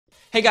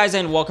Hey guys,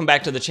 and welcome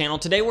back to the channel.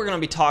 Today we're going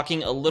to be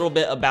talking a little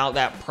bit about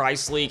that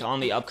price leak on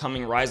the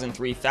upcoming Ryzen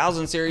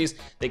 3000 series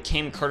that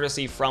came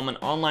courtesy from an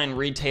online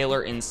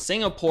retailer in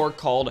Singapore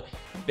called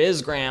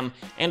Bizgram.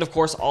 And of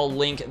course, I'll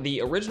link the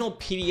original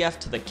PDF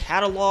to the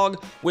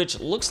catalog, which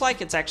looks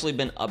like it's actually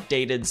been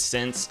updated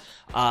since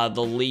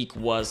the leak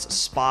was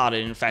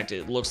spotted. In fact,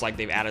 it looks like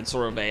they've added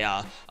sort of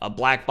a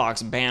black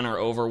box banner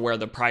over where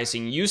the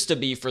pricing used to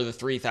be for the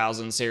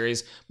 3000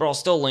 series, but I'll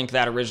still link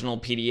that original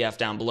PDF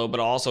down below, but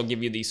I'll also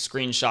give you the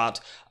screenshot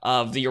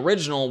of the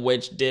original,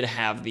 which did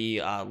have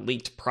the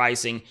leaked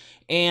pricing.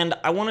 And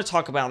I want to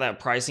talk about that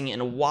pricing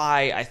and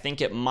why I think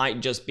it might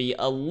just be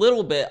a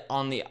little bit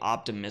on the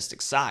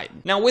optimistic side.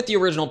 Now, with the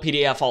original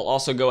PDF, I'll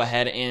also go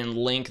ahead and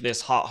link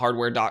this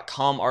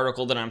hothardware.com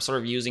article that I'm sort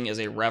of using as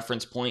a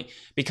reference point,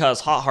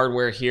 because Hot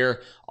Hardware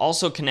here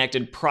also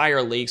connected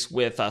prior leaks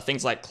with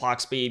things like clock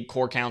speed,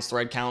 core counts,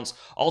 thread counts,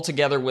 all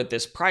together with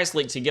this price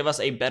leak to give us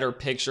a better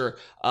picture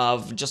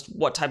of just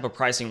what type of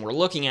pricing we're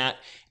looking at.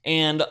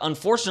 And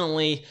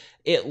unfortunately,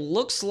 it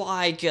looks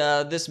like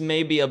this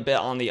may be a bit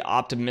on the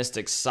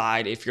optimistic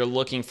side if you're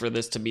looking for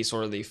this to be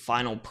sort of the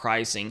final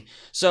pricing.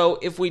 So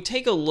if we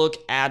take a look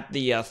at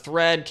the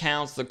thread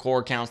counts, the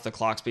core counts, the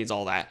clock speeds,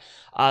 all that,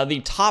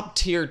 the top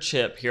tier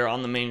chip here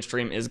on the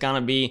mainstream is going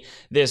to be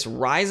this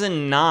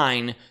Ryzen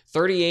 9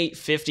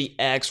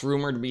 3850X,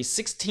 rumored to be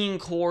 16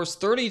 cores,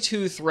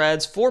 32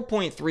 threads,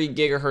 4.3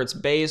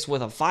 gigahertz base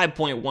with a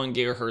 5.1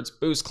 gigahertz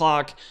boost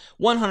clock,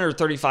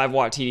 135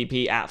 watt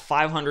TDP at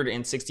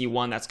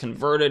 561. That's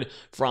converted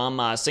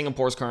from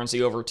Singapore's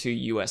currency over to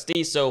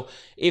USD. So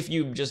if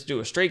you just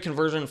do a straight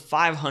conversion,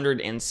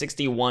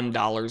 $561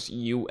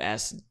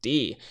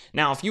 USD.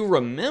 Now, if you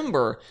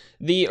remember,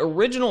 the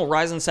original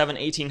Ryzen 7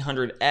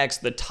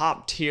 1800X, the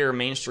top tier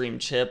mainstream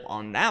chip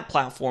on that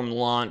platform,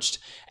 launched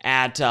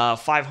at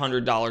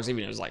 $500,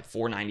 even it was like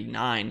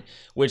 $499,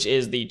 which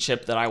is the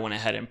chip that I went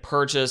ahead and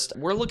purchased.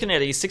 We're looking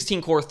at a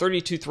 16-core,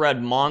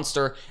 32-thread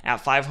monster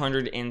at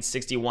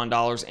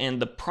 $561,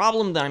 and the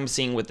problem that I'm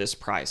seeing with this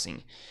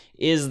pricing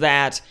is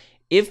that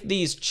if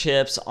these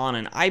chips on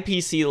an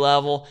IPC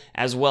level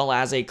as well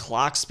as a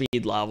clock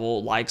speed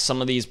level, like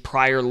some of these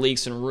prior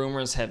leaks and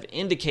rumors have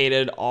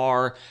indicated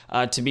are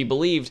to be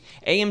believed,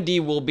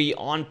 AMD will be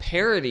on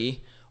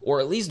parity,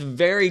 or at least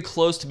very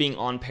close to being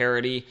on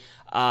parity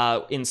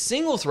in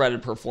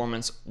single-threaded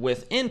performance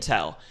with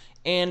Intel.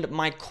 And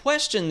my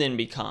question then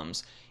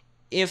becomes,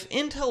 if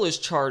Intel is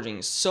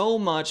charging so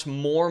much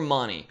more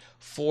money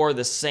for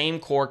the same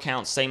core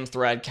count, same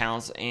thread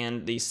counts,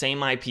 and the same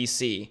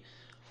IPC,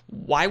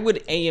 why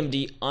would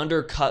AMD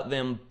undercut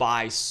them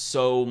by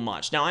so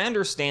much? Now, I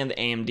understand that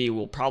AMD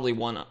will probably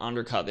want to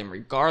undercut them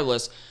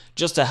regardless,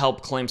 just to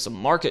help claim some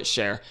market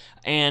share,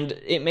 and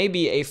it may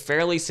be a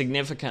fairly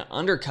significant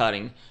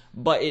undercutting,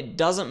 but it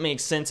doesn't make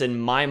sense in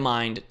my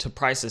mind to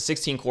price a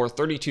 16-core,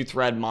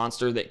 32-thread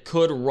monster that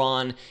could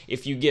run,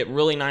 if you get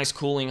really nice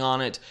cooling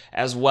on it,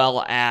 as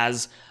well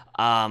as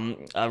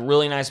a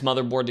really nice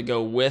motherboard to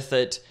go with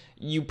it.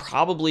 You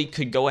probably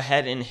could go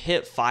ahead and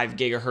hit 5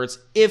 gigahertz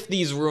if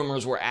these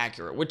rumors were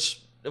accurate,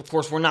 which, of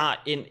course, we're not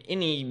in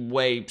any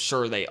way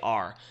sure they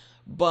are.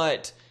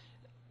 But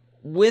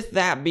with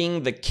that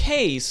being the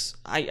case,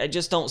 I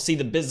just don't see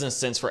the business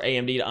sense for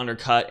AMD to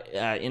undercut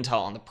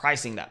Intel on the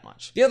pricing that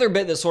much. The other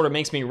bit that sort of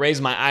makes me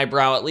raise my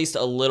eyebrow at least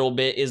a little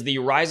bit is the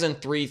Ryzen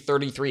 3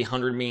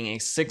 3300 being a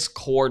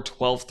 6-core,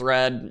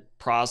 12-thread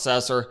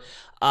processor.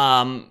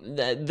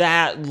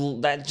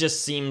 That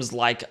just seems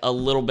like a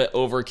little bit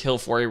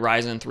overkill for a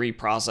Ryzen 3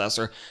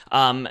 processor.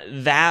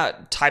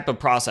 That type of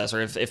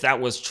processor, if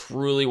that was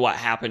truly what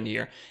happened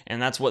here,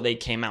 and that's what they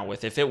came out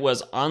with, if it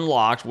was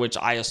unlocked, which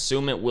I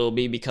assume it will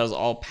be because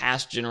all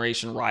past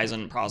generation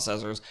Ryzen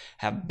processors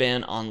have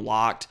been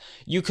unlocked,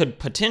 you could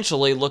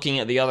potentially, looking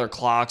at the other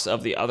clocks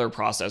of the other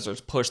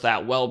processors, push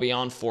that well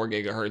beyond 4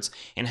 gigahertz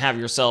and have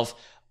yourself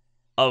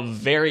a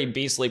very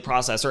beastly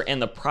processor,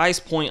 and the price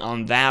point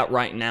on that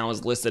right now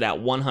is listed at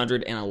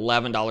 $111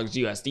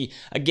 USD.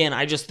 Again,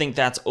 I just think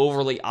that's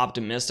overly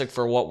optimistic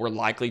for what we're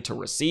likely to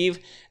receive.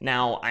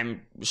 Now,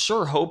 I'm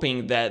sure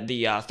hoping that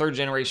the third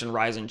generation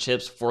Ryzen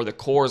chips for the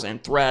cores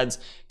and threads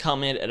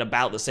come in at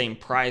about the same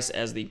price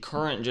as the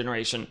current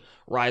generation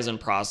Ryzen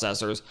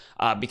processors,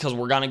 because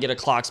we're going to get a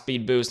clock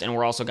speed boost and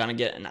we're also going to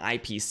get an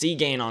IPC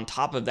gain on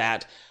top of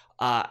that.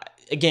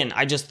 Again,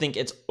 I just think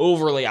it's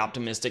overly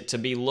optimistic to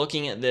be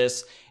looking at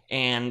this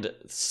and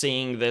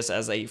seeing this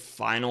as a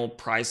final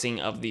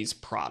pricing of these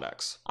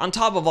products. On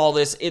top of all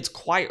this, it's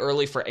quite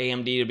early for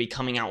AMD to be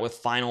coming out with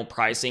final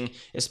pricing,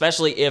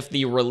 especially if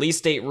the release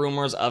date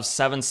rumors of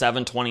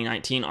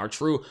 7/7/2019 are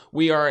true.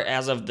 We are,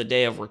 as of the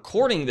day of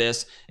recording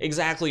this,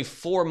 exactly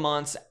 4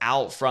 months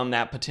out from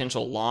that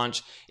potential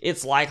launch.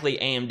 It's likely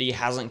AMD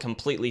hasn't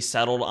completely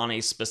settled on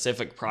a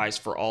specific price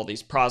for all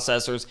these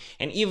processors,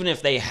 and even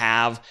if they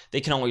have,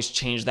 they can always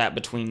change that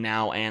between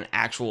now and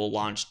actual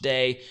launch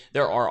day.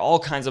 There are all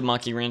kinds of of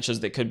monkey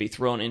wrenches that could be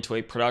thrown into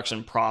a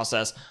production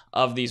process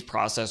of these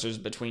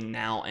processors between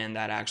now and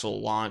that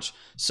actual launch.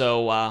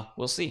 So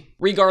we'll see.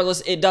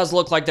 Regardless, it does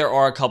look like there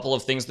are a couple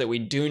of things that we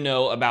do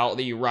know about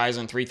the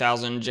Ryzen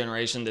 3000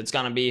 generation that's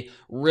going to be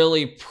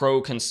really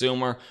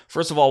pro-consumer.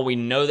 First of all, we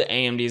know that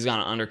AMD is going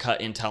to undercut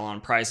Intel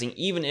on pricing.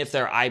 Even if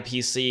their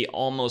IPC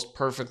almost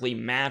perfectly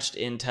matched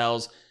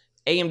Intel's,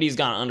 AMD's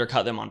gonna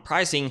undercut them on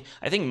pricing,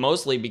 I think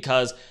mostly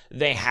because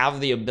they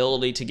have the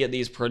ability to get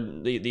these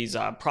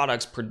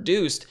products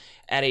produced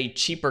at a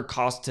cheaper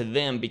cost to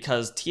them,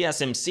 because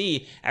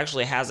TSMC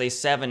actually has a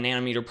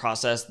 7nm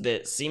process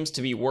that seems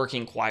to be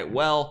working quite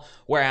well,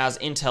 whereas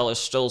Intel is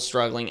still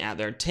struggling at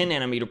their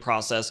 10nm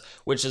process,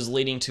 which is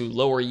leading to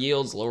lower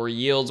yields. Lower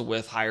yields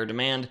with higher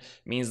demand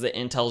means that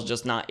Intel is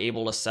just not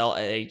able to sell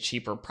at a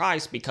cheaper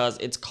price because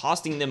it's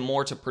costing them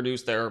more to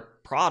produce their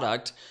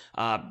product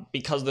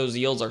because those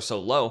yields are so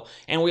low.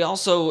 And we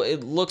also,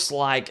 it looks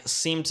like,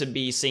 seem to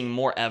be seeing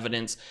more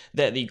evidence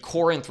that the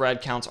core and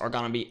thread counts are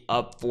going to be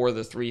up for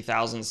the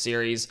 3000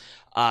 series.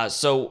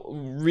 So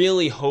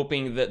really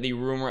hoping that the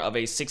rumor of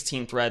a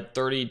 16 core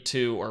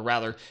 32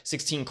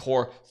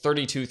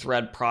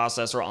 thread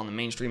processor on the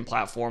mainstream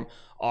platform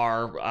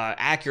are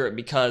accurate,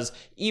 because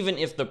even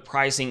if the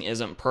pricing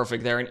isn't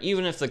perfect there, and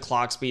even if the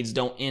clock speeds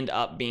don't end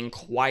up being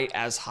quite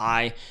as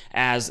high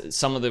as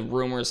some of the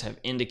rumors have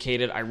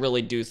indicated, I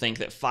really do think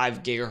that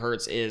 5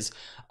 gigahertz is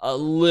a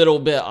little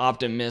bit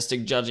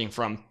optimistic judging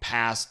from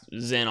past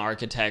Zen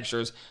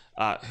architectures.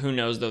 Who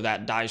knows, though,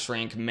 that die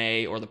shrink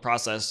may, or the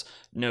process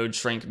node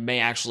shrink may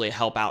actually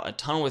help out a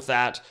ton with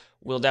that.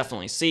 We'll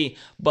definitely see.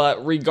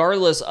 But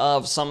regardless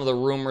of some of the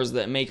rumors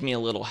that make me a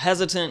little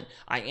hesitant,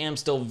 I am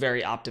still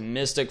very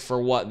optimistic for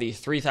what the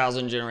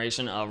 3000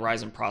 generation of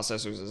Ryzen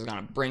processors is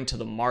going to bring to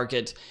the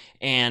market.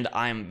 And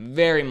I'm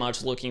very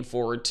much looking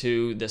forward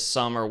to this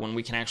summer when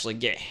we can actually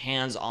get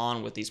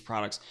hands-on with these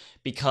products,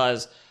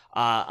 because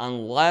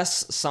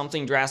unless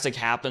something drastic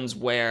happens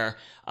where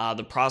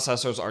the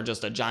processors are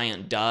just a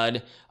giant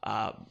dud.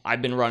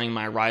 I've been running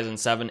my Ryzen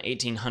 7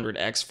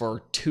 1800X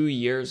for 2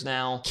 years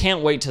now.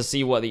 Can't wait to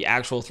see what the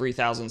actual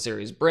 3000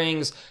 series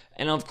brings.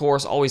 And of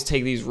course, always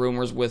take these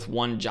rumors with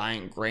one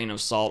giant grain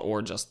of salt,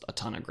 or just a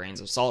ton of grains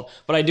of salt.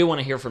 But I do want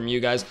to hear from you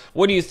guys.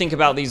 What do you think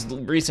about these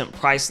recent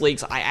price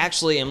leaks? I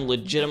actually am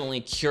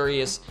legitimately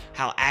curious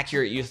how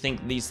accurate you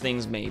think these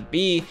things may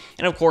be.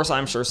 And of course,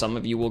 I'm sure some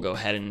of you will go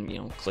ahead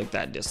and, click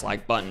that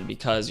dislike button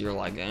because you're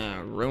like,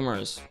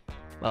 rumors.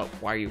 Well,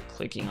 why are you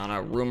clicking on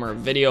a rumor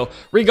video?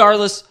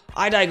 Regardless,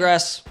 I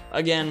digress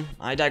again.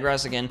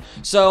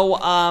 So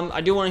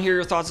I do want to hear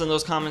your thoughts in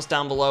those comments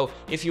down below.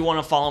 If you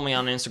want to follow me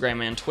on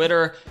Instagram and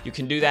Twitter, you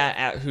can do that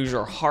at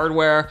Hoosier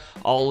Hardware.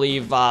 I'll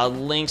leave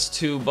links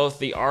to both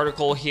the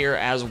article here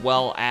as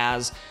well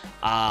as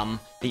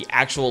the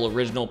actual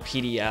original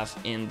PDF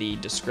in the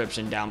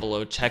description down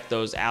below. Check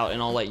those out,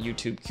 and I'll let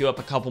YouTube queue up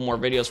a couple more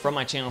videos from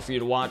my channel for you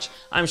to watch.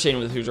 I'm Shane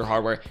with Hoosier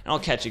Hardware, and I'll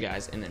catch you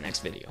guys in the next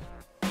video.